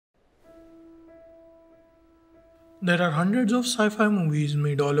There are hundreds of sci-fi movies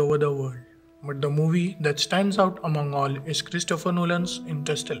made all over the world, but the movie that stands out among all is Christopher Nolan's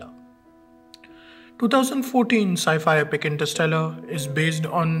Interstellar. 2014 sci-fi epic Interstellar is based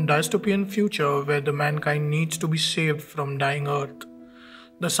on dystopian future where the mankind needs to be saved from dying Earth.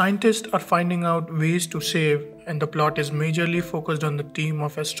 The scientists are finding out ways to save, and the plot is majorly focused on the team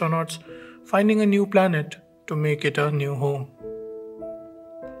of astronauts finding a new planet to make it a new home.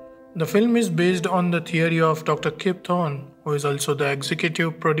 The film is based on the theory of Dr. Kip Thorne, who is also the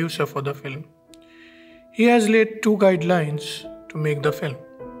executive producer for the film. He has laid two guidelines to make the film.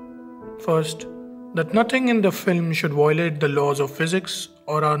 First, that nothing in the film should violate the laws of physics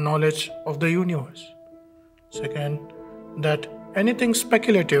or our knowledge of the universe. Second, that anything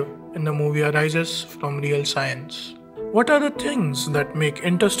speculative in the movie arises from real science. What are the things that make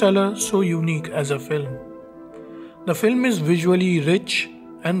Interstellar so unique as a film? The film is visually rich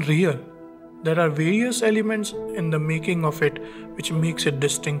and real. There are various elements in the making of it which makes it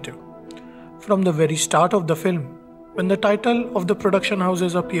distinctive. From the very start of the film, when the title of the production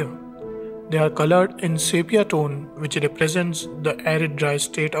houses appear, they are colored in sepia tone which represents the arid dry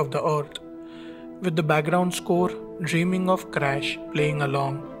state of the earth, with the background score Dreaming of Crash playing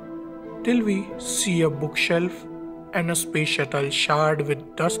along, till we see a bookshelf and a space shuttle shard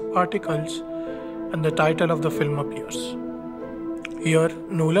with dust particles and the title of the film appears. Here,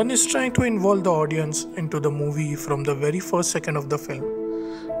 Nolan is trying to involve the audience into the movie from the very first second of the film.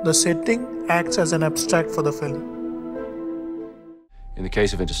 The setting acts as an abstract for the film. In the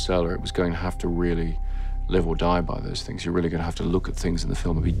case of Interstellar, it was going to have to really live or die by those things. You're really going to have to look at things in the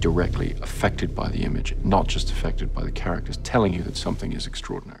film and be directly affected by the image, not just affected by the characters telling you that something is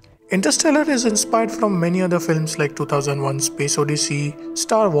extraordinary. Interstellar is inspired from many other films like 2001 Space Odyssey,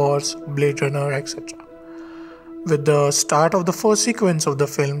 Star Wars, Blade Runner, etc. With the start of the first sequence of the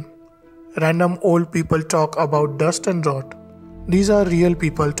film, random old people talk about dust and rot. These are real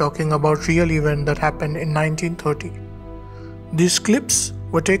people talking about real event that happened in 1930. These clips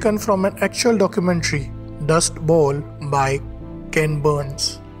were taken from an actual documentary, Dust Bowl, by Ken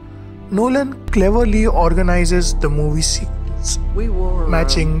Burns. Nolan cleverly organizes the movie sequence,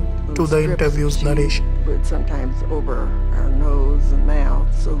 matching to the interview's narration. Would sometimes over our nose and mouth,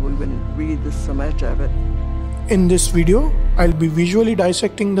 so we wouldn't read so much of it. In this video, I'll be visually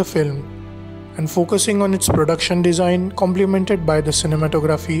dissecting the film and focusing on its production design complemented by the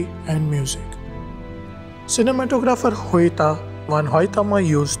cinematography and music. Cinematographer Hoyta Van Hoytama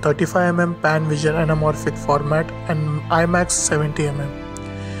used 35mm pan-vision anamorphic format and IMAX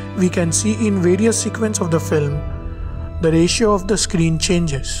 70mm. We can see in various sequences of the film, the ratio of the screen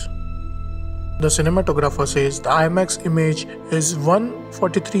changes. The cinematographer says the IMAX image is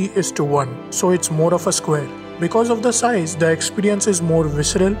 1:43:1, so it's more of a square. Because of the size, the experience is more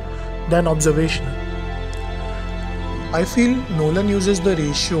visceral than observational. I feel Nolan uses the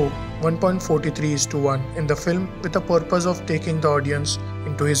ratio 1.43:1 in the film with the purpose of taking the audience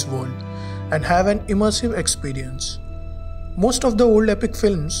into his world and have an immersive experience. Most of the old epic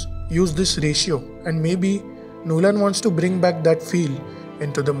films use this ratio, and maybe Nolan wants to bring back that feel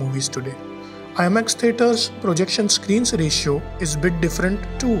into the movies today. IMAX theaters projection screens ratio is a bit different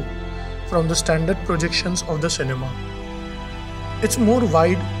too from the standard projections of the cinema. It's more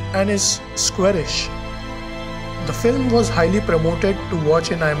wide and is squarish. The film was highly promoted to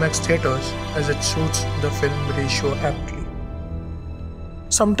watch in IMAX theaters as it suits the film ratio aptly.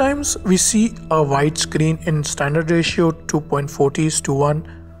 Sometimes we see a wide screen in standard ratio 2.40:1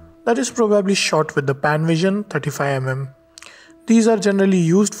 that is probably shot with the Panvision 35mm. These are generally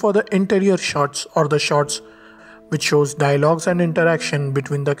used for the interior shots or the shots which shows dialogues and interaction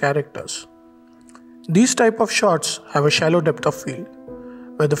between the characters. These type of shots have a shallow depth of field,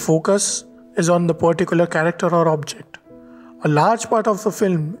 where the focus is on the particular character or object. A large part of the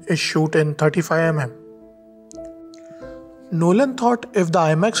film is shot in 35mm. Nolan thought if the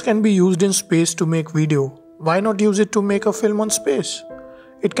IMAX can be used in space to make video, why not use it to make a film on space?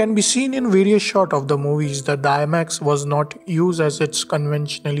 It can be seen in various shots of the movies that the IMAX was not used as it's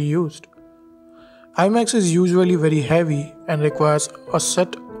conventionally used. IMAX is usually very heavy and requires a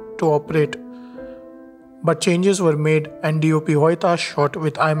set to operate, but changes were made and DOP Hoyta shot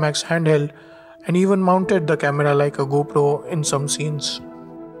with IMAX handheld and even mounted the camera like a GoPro in some scenes.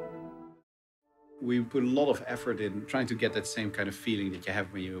 We put a lot of effort in trying to get that same kind of feeling that you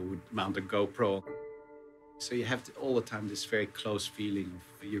have when you would mount a GoPro. So you have all the time this very close feeling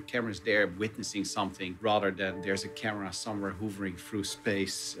of your camera's there witnessing something rather than there's a camera somewhere hovering through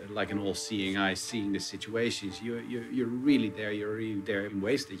space like an all-seeing eye seeing the situations. You're really there. You're really there in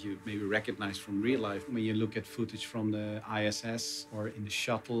ways that you maybe recognize from real life when you look at footage from the ISS or in the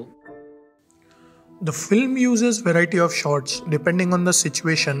shuttle. The film uses variety of shots depending on the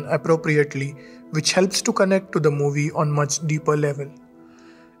situation appropriately, which helps to connect to the movie on much deeper level.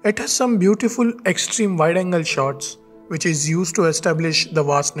 It has some beautiful extreme wide-angle shots which is used to establish the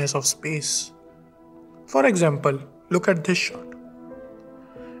vastness of space. For example, look at this shot.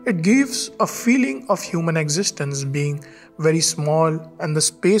 It gives a feeling of human existence being very small, and the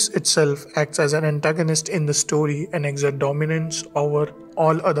space itself acts as an antagonist in the story and exerts dominance over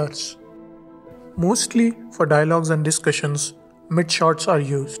all others. Mostly for dialogues and discussions, mid-shots are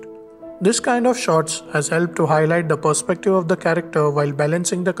used. This kind of shots has helped to highlight the perspective of the character while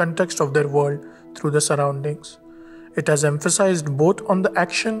balancing the context of their world through the surroundings. It has emphasized both on the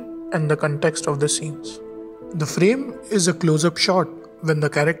action and the context of the scenes. The frame is a close-up shot when the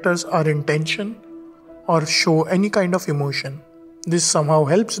characters are in tension or show any kind of emotion. This somehow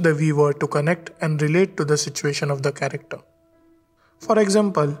helps the viewer to connect and relate to the situation of the character. For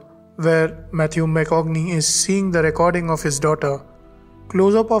example, where Matthew McConaughey is seeing the recording of his daughter,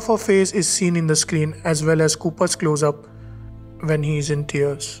 close-up of her face is seen in the screen as well as Cooper's close-up when he is in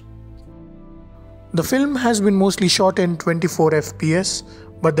tears. The film has been mostly shot in 24 fps,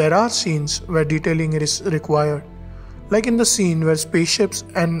 but there are scenes where detailing is required, like in the scene where spaceships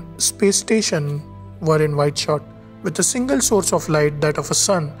and space station were in wide shot, with a single source of light, that of a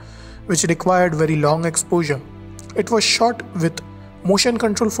sun, which required very long exposure. It was shot with motion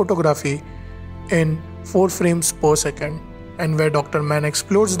control photography in 4 frames per second, and where Dr. Mann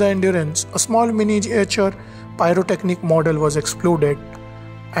explodes the Endurance, a small miniature pyrotechnic model was exploded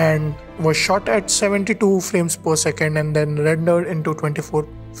and was shot at 72 frames per second and then rendered into 24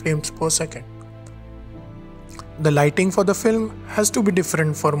 frames per second. The lighting for the film has to be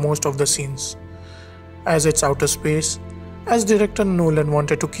different for most of the scenes, as it's outer space. As director Nolan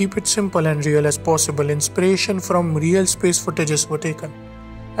wanted to keep it simple and real as possible, inspiration from real space footages were taken.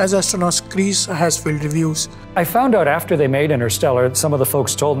 As astronaut Chris has filled reviews. I found out after they made Interstellar, some of the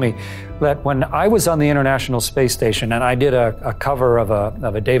folks told me that when I was on the International Space Station and I did a cover of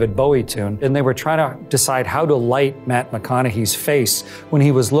a David Bowie tune, and they were trying to decide how to light Matt McConaughey's face when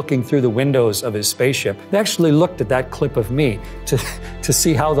he was looking through the windows of his spaceship, they actually looked at that clip of me to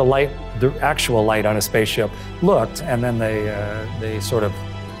see how the actual light on a spaceship looked, and then they sort of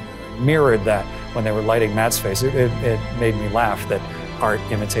mirrored that when they were lighting Matt's face. It made me laugh that art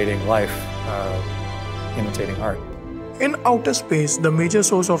imitating life, imitating art. In outer space, the major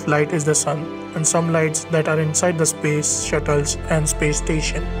source of light is the sun and some lights that are inside the space shuttles and space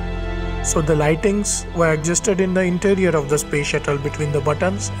station. So the lightings were adjusted in the interior of the space shuttle between the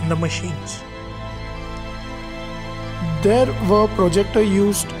buttons and the machines. There were projectors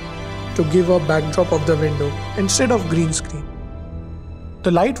used to give a backdrop of the window instead of green screen. The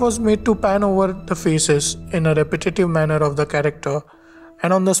light was made to pan over the faces in a repetitive manner of the character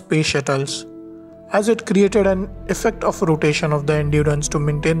and on the space shuttles, as it created an effect of rotation of the Endurance to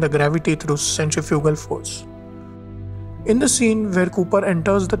maintain the gravity through centrifugal force. In the scene where Cooper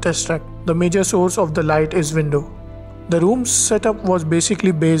enters the test track, the major source of the light is window. The room's setup was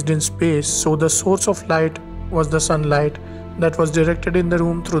basically based in space, so the source of light was the sunlight that was directed in the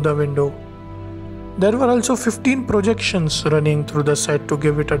room through the window. There were also 15 projections running through the set to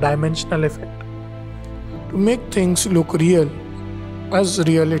give it a dimensional effect. To make things look real, as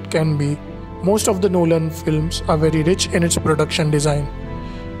real it can be, most of the Nolan films are very rich in its production design.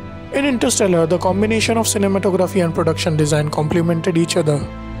 In Interstellar, the combination of cinematography and production design complemented each other,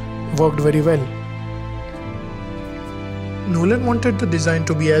 worked very well. Nolan wanted the design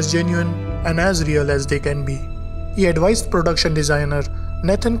to be as genuine and as real as they can be. He advised production designer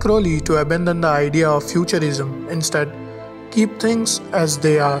Nathan Crowley to abandon the idea of futurism, instead keep things as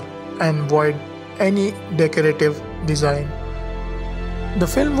they are and avoid any decorative design. The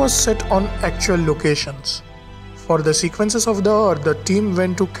film was set on actual locations. For the sequences of the Earth, the team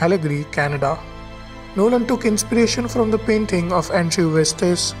went to Calgary, Canada. Nolan took inspiration from the painting of Andrew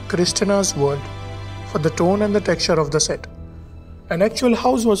West's Christina's World for the tone and the texture of the set. An actual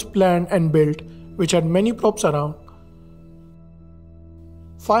house was planned and built, which had many props around.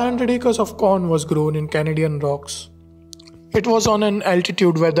 500 acres of corn was grown in Canadian rocks. It was on an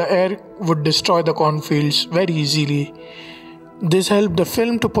altitude where the air would destroy the cornfields very easily. This helped the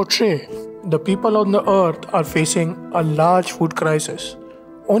film to portray the people on the earth are facing a large food crisis.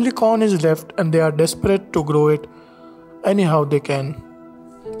 Only corn is left and they are desperate to grow it anyhow they can.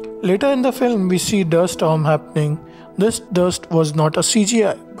 Later in the film, we see dust storm happening. This dust was not a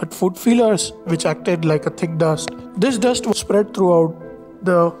CGI, but food feelers which acted like a thick dust. This dust was spread throughout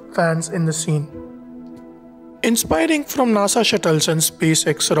the fans in the scene. Inspiring from NASA shuttles and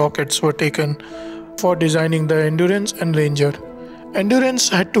SpaceX rockets were taken for designing the Endurance and Ranger, Endurance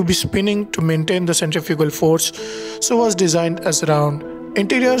had to be spinning to maintain the centrifugal force, so was designed as round.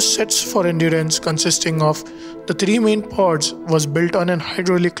 Interior sets for Endurance, consisting of the three main pods, was built on an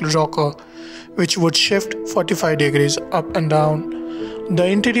hydraulic rocker which would shift 45 degrees up and down. The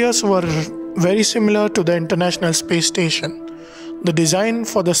interiors were very similar to the International Space Station. The design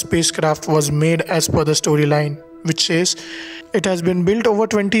for the spacecraft was made as per the storyline, which says it has been built over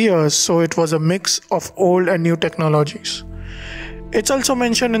 20 years, so it was a mix of old and new technologies. It's also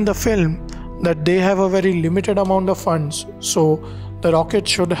mentioned in the film that they have a very limited amount of funds, so the rocket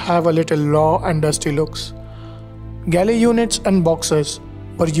should have a little raw and dusty looks. Galley units and boxes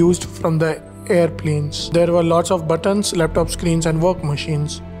were used from the airplanes. There were lots of buttons, laptop screens and work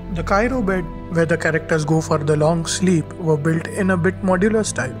machines. The Cairo bed, where the characters go for the long sleep, were built in a bit modular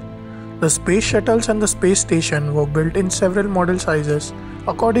style. The space shuttles and the space station were built in several model sizes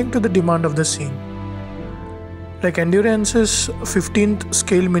according to the demand of the scene. Like Endurance's 15th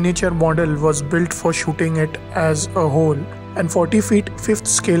scale miniature model was built for shooting it as a whole, and 40 feet 5th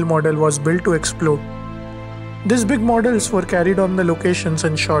scale model was built to explode. These big models were carried on the locations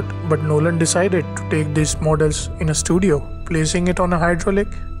and shot, but Nolan decided to take these models in a studio, placing it on a hydraulic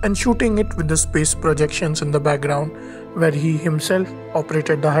and shooting it with the space projections in the background, where he himself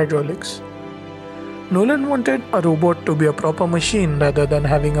operated the hydraulics. Nolan wanted a robot to be a proper machine rather than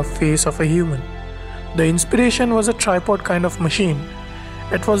having a face of a human. The inspiration was a tripod kind of machine.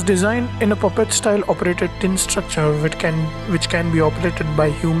 It was designed in a puppet-style operated tin structure which can be operated by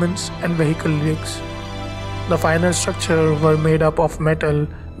humans and vehicle rigs. The final structure were made up of metal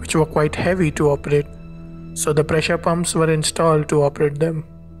which were quite heavy to operate, so the pressure pumps were installed to operate them.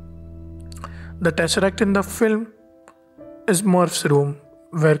 The tesseract in the film is Murph's room,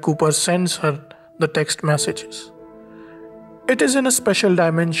 where Cooper sends her the text messages. It is in a special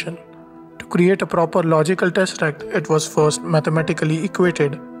dimension. To create a proper logical tesseract, it was first mathematically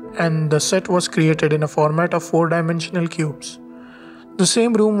equated, and the set was created in a format of 4-dimensional cubes. The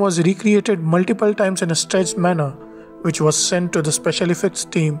same room was recreated multiple times in a stretched manner, which was sent to the special effects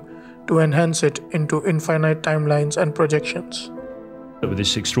team to enhance it into infinite timelines and projections. With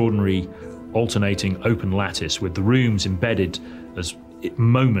this extraordinary alternating open lattice with the rooms embedded as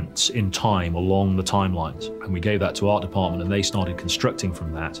moments in time along the timelines, and we gave that to art department and they started constructing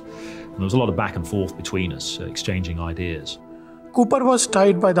from that, and there was a lot of back and forth between us, exchanging ideas. Cooper was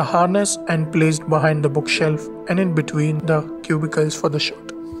tied by the harness and placed behind the bookshelf and in between the cubicles for the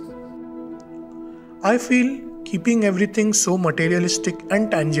shot. I feel keeping everything so materialistic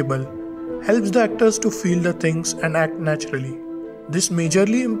and tangible helps the actors to feel the things and act naturally. This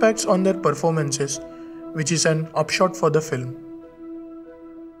majorly impacts on their performances, which is an upshot for the film.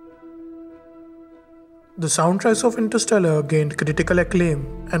 The soundtrack of Interstellar gained critical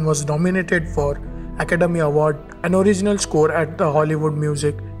acclaim and was nominated for Academy Award and Original Score at the Hollywood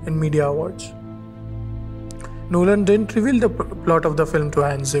Music and Media Awards. Nolan didn't reveal the plot of the film to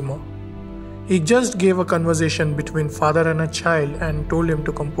Hans Zimmer. He just gave a conversation between father and a child and told him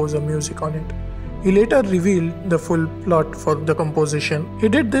to compose the music on it. He later revealed the full plot for the composition. He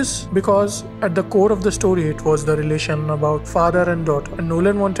did this because at the core of the story it was the relation about father and daughter, and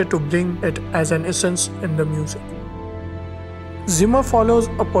Nolan wanted to bring it as an essence in the music. Zimmer follows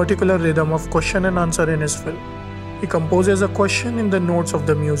a particular rhythm of question and answer in his film. He composes a question in the notes of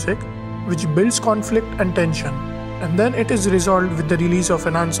the music, which builds conflict and tension, and then it is resolved with the release of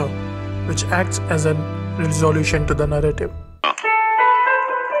an answer, which acts as a resolution to the narrative.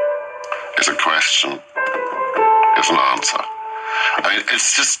 Is a question, is an answer. I mean,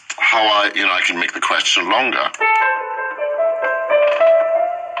 it's just how I can make the question longer.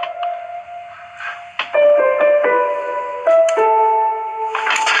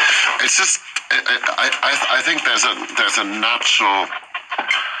 It's just, I think there's a natural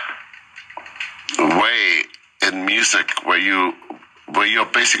way in music where you're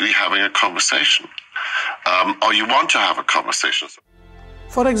basically having a conversation, or you want to have a conversation.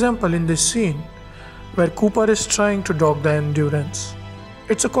 For example, in this scene, where Cooper is trying to dock the Endurance,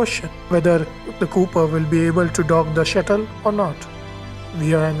 it's a question whether the Cooper will be able to dock the shuttle or not. We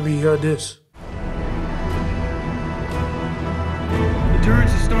hear this.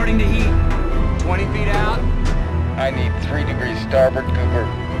 Endurance is starting to heat. 20 feet out. I need 3 degrees starboard, Cooper.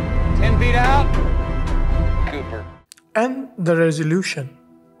 10 feet out. Cooper. And the resolution.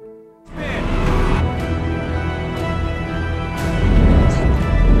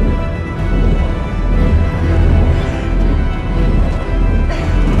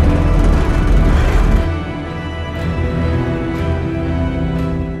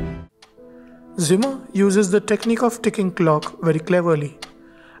 Zimmer uses the technique of ticking clock very cleverly.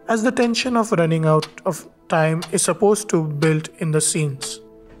 as the tension of running out of time is supposed to be built in the scenes.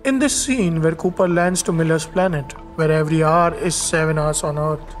 In this scene where Cooper lands to Miller's planet, where every hour is 7 hours on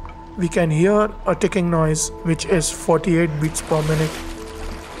Earth, we can hear a ticking noise which is 48 beats per minute.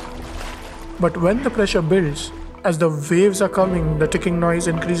 But when the pressure builds, as the waves are coming, the ticking noise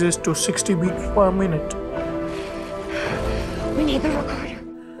increases to 60 beats per minute. We need the recorder.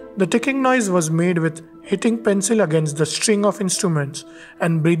 The ticking noise was made with hitting pencil against the string of instruments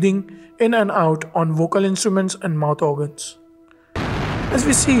and breathing in and out on vocal instruments and mouth organs. As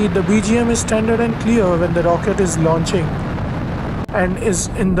we see, the BGM is standard and clear when the rocket is launching and is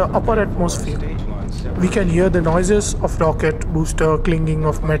in the upper atmosphere. We can hear the noises of rocket booster clinging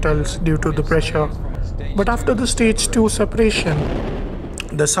of metals due to the pressure. But after the stage 2 separation,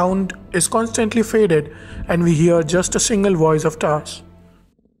 the sound is constantly faded and we hear just a single voice of Tars.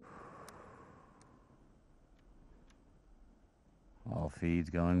 All feeds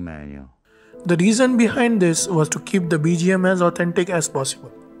going manual. The reason behind this was to keep the BGM as authentic as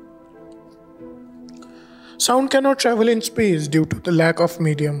possible. Sound cannot travel in space due to the lack of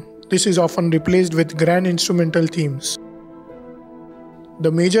medium. This is often replaced with grand instrumental themes.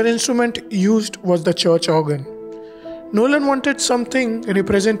 The major instrument used was the church organ. Nolan wanted something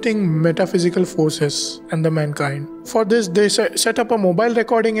representing metaphysical forces and the mankind. For this, they set up a mobile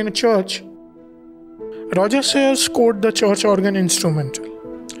recording in a church. Roger Sayers scored the church organ instrumental.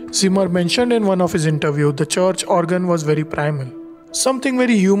 Zimmer mentioned in one of his interviews the church organ was very primal. Something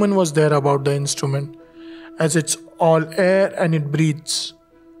very human was there about the instrument, as it's all air and it breathes.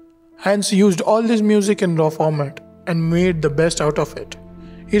 Hans used all this music in raw format and made the best out of it.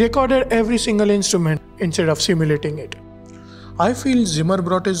 He recorded every single instrument instead of simulating it. I feel Zimmer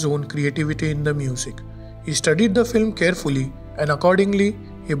brought his own creativity in the music. He studied the film carefully and accordingly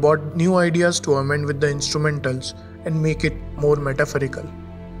he brought new ideas to amend with the instrumentals and make it more metaphorical.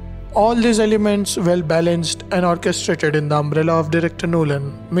 All these elements, well balanced and orchestrated in the umbrella of director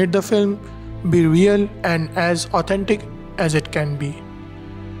Nolan, made the film be real and as authentic as it can be.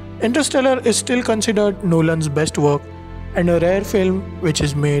 Interstellar is still considered Nolan's best work and a rare film which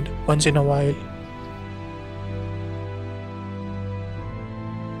is made once in a while.